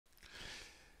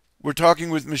We're talking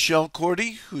with Michelle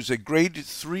Cordy, who's a grade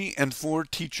 3 and 4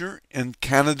 teacher in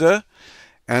Canada.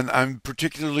 And I'm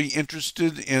particularly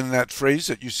interested in that phrase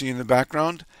that you see in the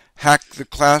background, hack the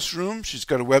classroom. She's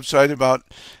got a website about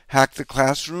hack the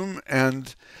classroom.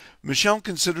 And Michelle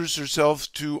considers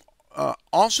herself to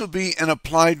also be an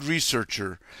applied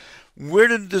researcher. Where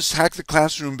did this hack the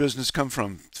classroom business come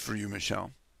from for you,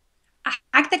 Michelle?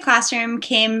 Hack the Classroom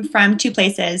came from two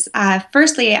places.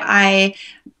 Firstly, I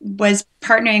was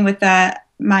partnering with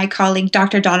my colleague,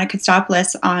 Dr. Donna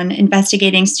Kostopoulos, on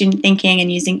investigating student thinking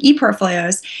and using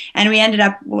e-portfolios. And we ended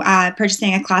up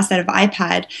purchasing a class set of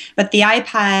iPad, but the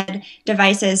iPad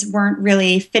devices weren't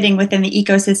really fitting within the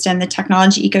ecosystem, the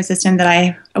technology ecosystem that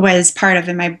I was part of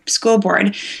in my school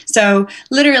board. So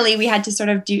literally, we had to sort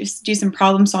of do some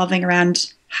problem solving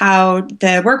around how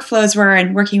the workflows were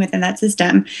and working within that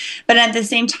system. But at the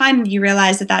same time, you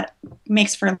realize that that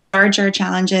makes for larger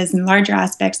challenges and larger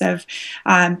aspects of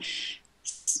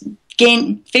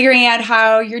figuring out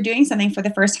how you're doing something for the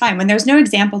first time. When there's no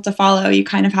example to follow, you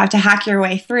kind of have to hack your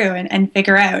way through and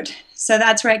figure out. So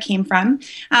that's where it came from.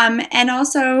 And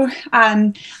also,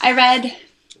 I read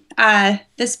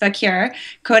this book here,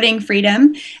 Coding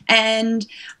Freedom, and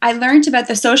I learned about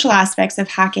the social aspects of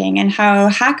hacking and how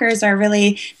hackers are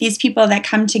really these people that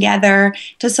come together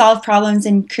to solve problems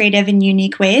in creative and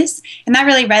unique ways. And that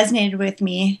really resonated with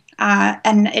me.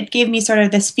 And it gave me sort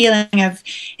of this feeling of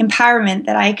empowerment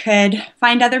that I could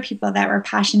find other people that were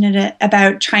passionate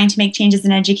about trying to make changes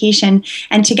in education.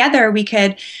 And together we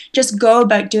could just go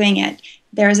about doing it.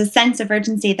 There is a sense of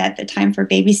urgency that the time for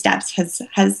baby steps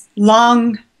has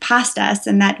long past us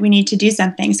and that we need to do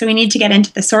something. So we need to get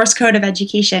into the source code of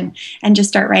education and just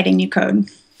start writing new code.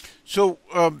 So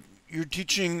you're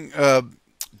teaching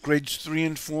grades 3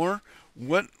 and 4.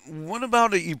 What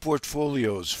about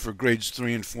e-portfolios for grades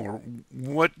 3 and 4?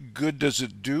 What good does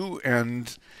it do,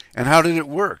 and how did it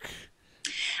work?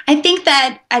 I think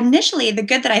that initially the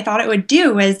good that I thought it would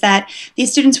do was that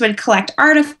these students would collect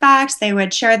artifacts, they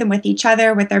would share them with each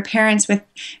other, with their parents,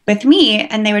 with me,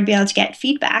 and they would be able to get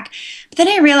feedback. But then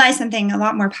I realized something a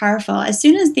lot more powerful. As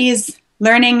soon as these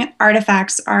learning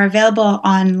artifacts are available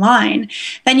online,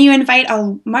 then you invite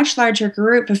a much larger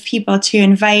group of people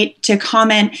to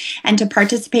comment and to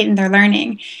participate in their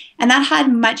learning. And that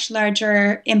had much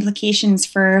larger implications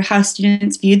for how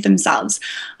students viewed themselves.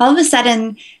 All of a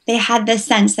sudden, they had this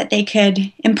sense that they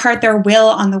could impart their will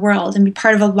on the world and be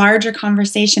part of a larger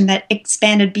conversation that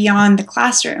expanded beyond the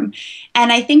classroom.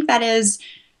 And I think that is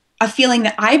a feeling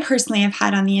that I personally have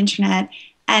had on the internet.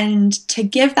 And to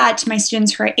give that to my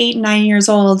students who are 8 and 9 years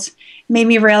old made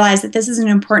me realize that this is an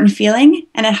important feeling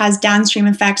and it has downstream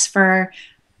effects for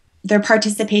their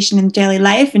participation in daily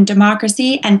life, in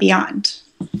democracy, and beyond.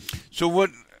 So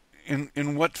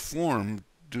in what form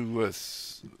do a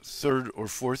third or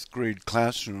fourth grade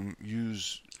classroom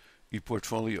use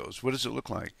e-portfolios? What does it look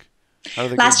like? How do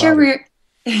they go Last year, about it?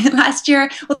 last year,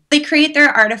 well, they create their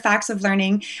artifacts of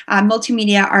learning,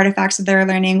 multimedia artifacts of their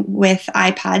learning with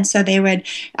iPads. So they would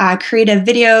create a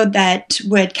video that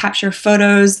would capture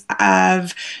photos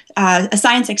of a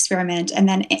science experiment and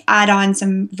then add on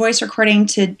some voice recording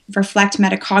to reflect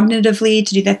metacognitively,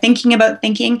 to do the thinking about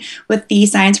thinking with the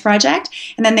science project.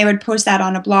 And then they would post that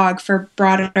on a blog for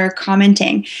broader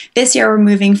commenting. This year, we're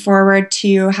moving forward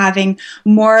to having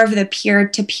more of the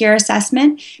peer-to-peer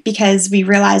assessment because we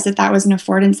realized that that was an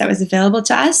affordance that was available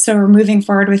to us. So we're moving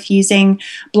forward with using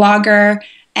Blogger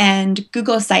and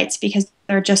Google Sites because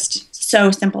they're just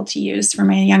so simple to use for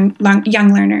my young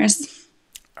learners.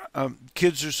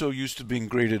 Kids are so used to being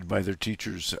graded by their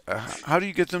teachers. How do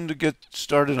you get them to get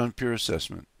started on peer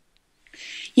assessment?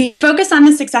 You focus on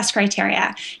the success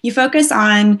criteria. You focus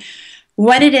on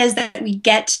what it is that we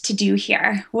get to do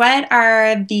here. What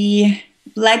are the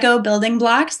Lego building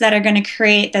blocks that are going to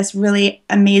create this really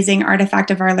amazing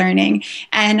artifact of our learning?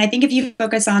 And I think if you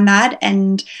focus on that,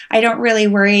 and I don't really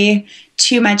worry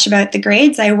too much about the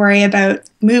grades, I worry about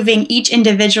moving each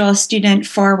individual student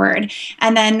forward.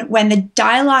 And then when the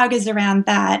dialogue is around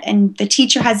that and the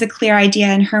teacher has a clear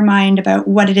idea in her mind about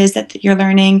what it is that you're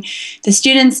learning, the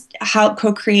students help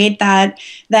co-create that,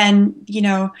 then,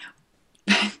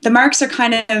 the marks are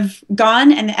kind of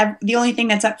gone and the only thing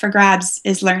that's up for grabs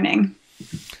is learning.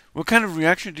 What kind of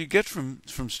reaction do you get from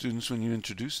students when you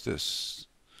introduce this?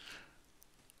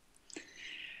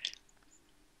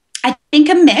 I think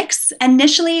a mix.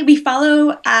 Initially, we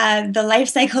follow the life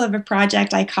cycle of a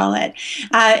project, I call it.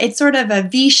 It's sort of a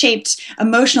V-shaped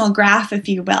emotional graph, if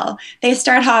you will. They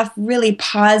start off really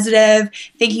positive,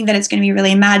 thinking that it's going to be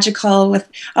really magical with,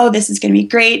 oh, this is going to be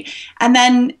great. And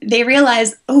then they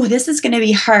realize, oh, this is going to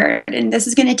be hard and this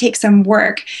is going to take some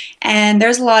work. And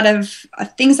there's a lot of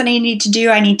things that I need to do.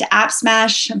 I need to app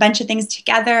smash a bunch of things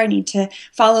together. I need to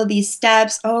follow these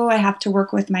steps. Oh, I have to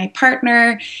work with my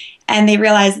partner. And they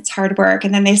realize it's hard work.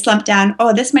 And then they slump down,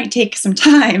 oh, this might take some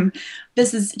time.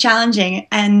 This is challenging.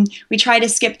 And we try to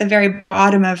skip the very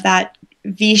bottom of that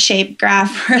V-shaped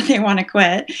graph where they want to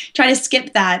quit. Try to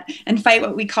skip that and fight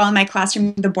what we call in my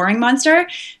classroom the boring monster.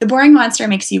 The boring monster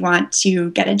makes you want to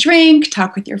get a drink,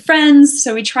 talk with your friends.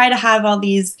 So we try to have all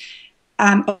these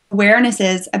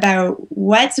awarenesses about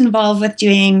what's involved with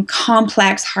doing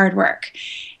complex hard work.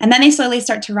 And then they slowly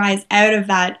start to rise out of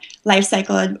that life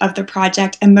cycle of the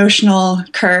project emotional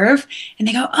curve. And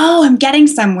they go, oh, I'm getting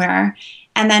somewhere.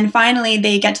 And then finally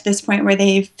they get to this point where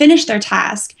they've finished their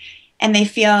task and they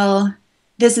feel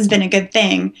this has been a good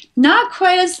thing. Not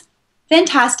quite as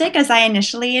fantastic as I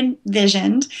initially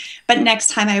envisioned, but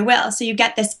next time I will. So you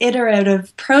get this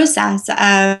iterative process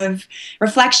of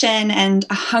reflection and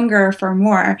a hunger for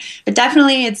more. But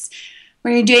definitely it's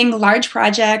when you're doing large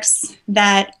projects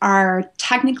that are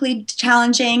technically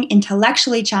challenging,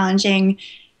 intellectually challenging,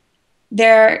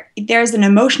 there's an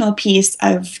emotional piece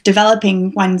of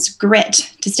developing one's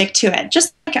grit to stick to it.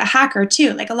 Just like a hacker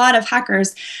too. Like a lot of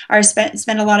hackers are spend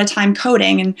a lot of time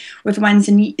coding and with ones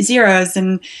and zeros,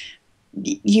 and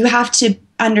you have to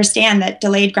understand that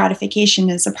delayed gratification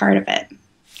is a part of it.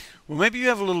 Well, maybe you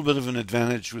have a little bit of an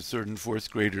advantage with third and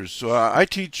fourth graders. So I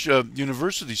teach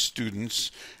university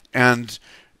students, and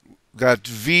that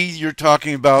V you're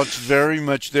talking about is very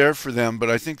much there for them, but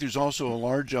I think there's also a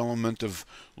large element of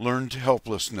learned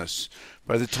helplessness.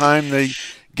 By the time they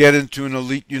get into an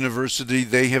elite university,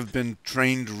 they have been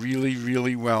trained really,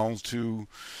 really well to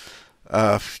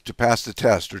pass the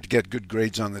test or to get good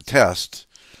grades on the test,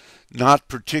 not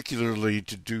particularly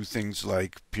to do things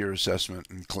like peer assessment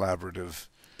and collaborative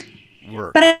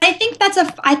work. But I think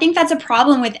that's a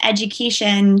problem with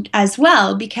education as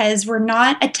well, because we're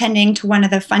not attending to one of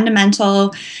the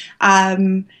fundamental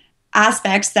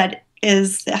aspects that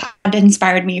had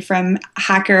inspired me from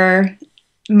hacker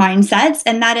mindsets,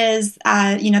 and that is,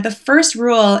 the first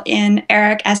rule in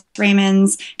Eric S.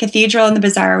 Raymond's Cathedral and the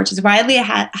Bazaar, which is widely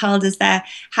held as the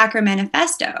Hacker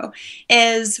Manifesto,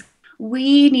 is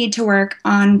we need to work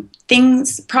on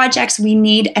projects we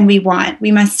need and we want.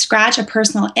 We must scratch a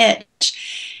personal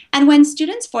itch. And when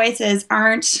students' voices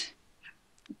aren't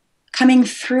coming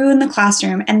through in the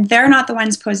classroom and they're not the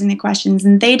ones posing the questions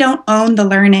and they don't own the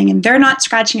learning and they're not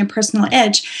scratching a personal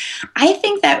itch, I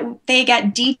think that they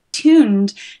get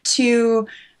detuned to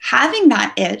having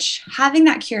that itch, having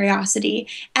that curiosity,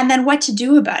 and then what to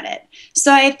do about it.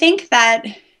 So I think that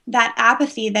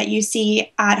apathy that you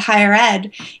see at higher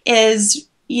ed is,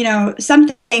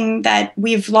 something that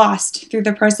we've lost through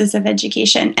the process of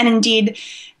education. And indeed,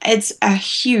 it's a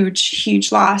huge,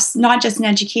 huge loss, not just in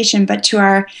education, but to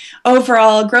our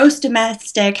overall gross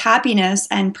domestic happiness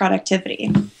and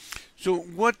productivity. So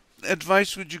what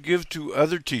advice would you give to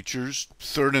other teachers,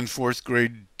 third and fourth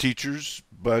grade teachers,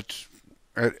 but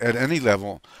at any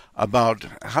level, about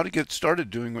how to get started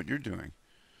doing what you're doing?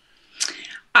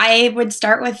 I would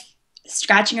start with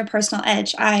scratching a personal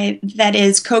edge that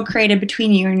is co-created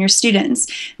between you and your students.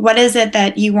 What is it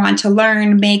that you want to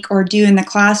learn, make, or do in the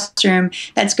classroom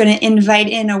that's going to invite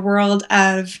in a world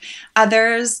of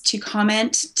others to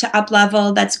comment, to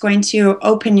up-level, that's going to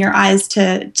open your eyes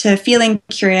to feeling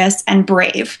curious and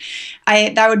brave?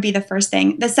 That would be the first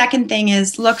thing. The second thing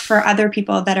is look for other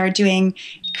people that are doing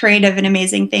creative and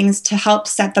amazing things to help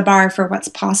set the bar for what's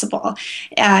possible.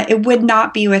 It would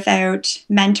not be without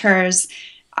mentors.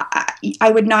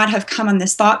 I would not have come on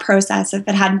this thought process if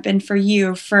it hadn't been for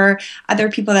you, for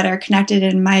other people that are connected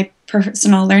in my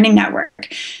personal learning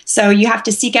network. So you have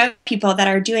to seek out people that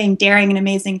are doing daring and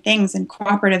amazing things in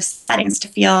cooperative settings to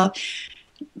feel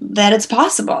that it's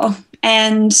possible.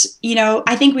 And,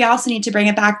 I think we also need to bring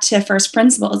it back to first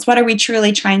principles. What are we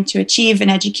truly trying to achieve in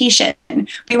education?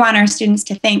 We want our students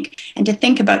to think and to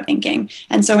think about thinking.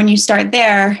 And so when you start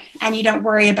there and you don't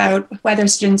worry about whether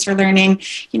students are learning,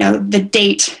 the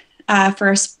date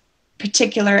for a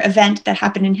particular event that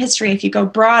happened in history, if you go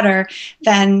broader,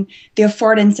 then the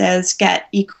affordances get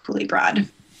equally broad.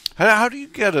 How do you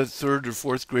get a third or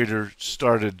fourth grader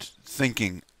started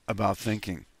thinking about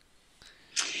thinking?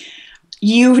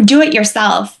 you do it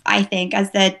yourself, I think, as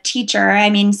the teacher.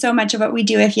 I mean, so much of what we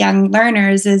do with young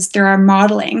learners is through our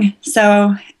modeling.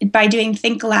 So by doing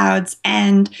think alouds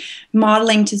and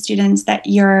modeling to students that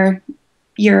you're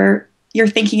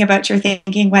thinking about your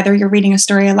thinking, whether you're reading a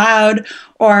story aloud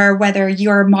or whether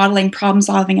you're modeling problem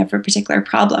solving of a particular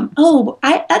problem. Oh,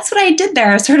 that's what I did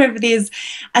there. Sort of these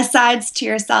asides to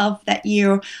yourself that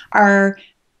you are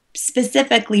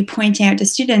specifically pointing out to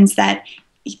students that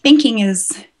thinking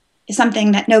is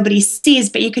something that nobody sees,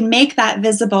 but you can make that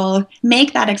visible,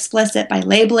 make that explicit by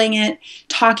labeling it,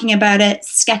 talking about it,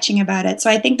 sketching about it. So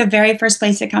I think the very first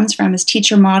place it comes from is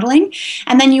teacher modeling.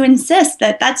 And then you insist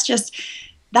that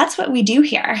that's what we do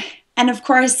here. And of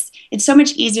course, it's so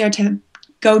much easier to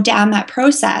go down that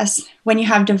process when you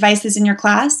have devices in your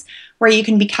class where you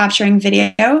can be capturing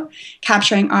video,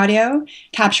 capturing audio,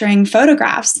 capturing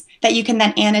photographs that you can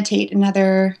then annotate in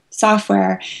other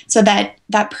software, so that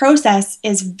that process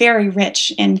is very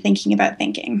rich in thinking about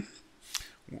thinking.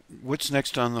 What's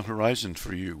next on the horizon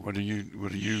for you? What are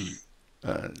you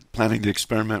planning to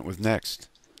experiment with next?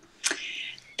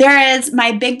 There is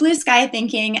my big blue sky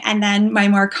thinking and then my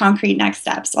more concrete next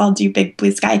steps. I'll do big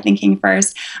blue sky thinking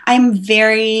first. I'm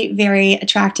very, very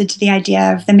attracted to the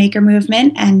idea of the maker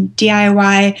movement and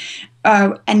DIY,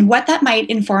 and what that might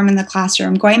inform in the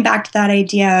classroom. Going back to that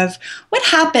idea of what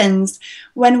happens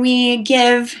when we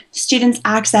give students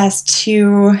access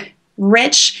to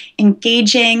rich,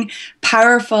 engaging,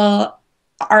 powerful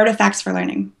artifacts for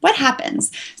learning. What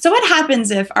happens? So what happens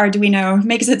if Arduino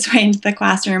makes its way into the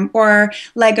classroom, or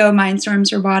Lego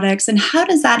Mindstorms robotics, and how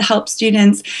does that help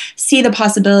students see the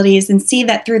possibilities and see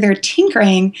that through their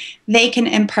tinkering they can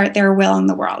impart their will in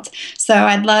the world? So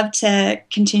I'd love to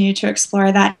continue to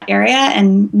explore that area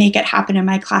and make it happen in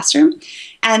my classroom.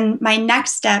 And my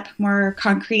next step, more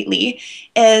concretely,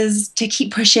 is to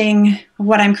keep pushing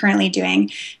what I'm currently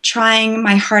doing, trying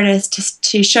my hardest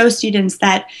to show students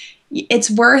that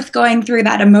it's worth going through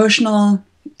that emotional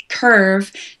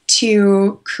curve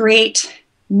to create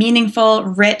meaningful,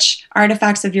 rich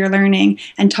artifacts of your learning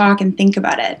and talk and think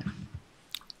about it.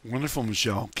 Wonderful,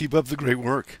 Michelle. Keep up the great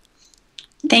work.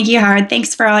 Thank you, Howard.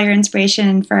 Thanks for all your inspiration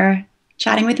and for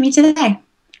chatting with me today.